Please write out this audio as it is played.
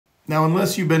Now,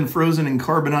 unless you've been frozen in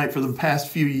carbonite for the past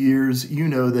few years, you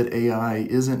know that AI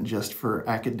isn't just for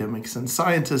academics and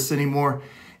scientists anymore.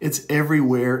 It's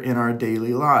everywhere in our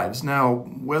daily lives. Now,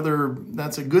 whether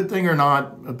that's a good thing or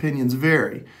not, opinions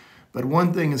vary. But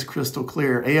one thing is crystal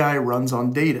clear: AI runs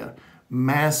on data,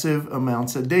 massive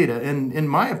amounts of data. And in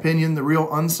my opinion, the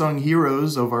real unsung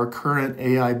heroes of our current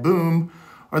AI boom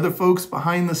are the folks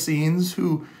behind the scenes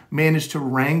who manage to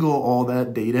wrangle all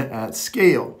that data at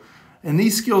scale. And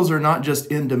these skills are not just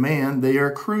in demand, they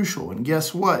are crucial. And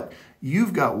guess what?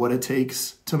 You've got what it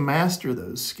takes to master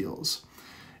those skills.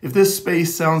 If this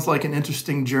space sounds like an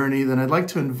interesting journey, then I'd like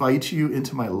to invite you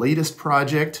into my latest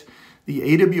project, the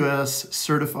AWS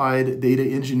Certified Data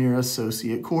Engineer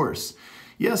Associate course.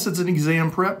 Yes, it's an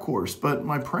exam prep course, but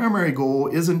my primary goal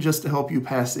isn't just to help you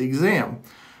pass the exam.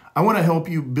 I want to help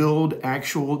you build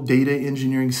actual data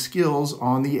engineering skills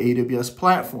on the AWS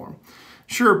platform.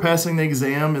 Sure, passing the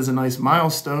exam is a nice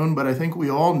milestone, but I think we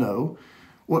all know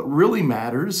what really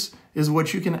matters is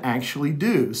what you can actually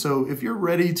do. So if you're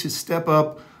ready to step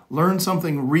up, learn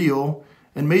something real,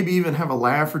 and maybe even have a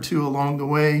laugh or two along the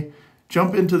way,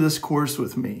 jump into this course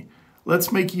with me.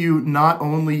 Let's make you not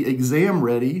only exam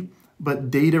ready,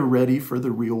 but data ready for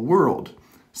the real world.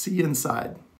 See you inside.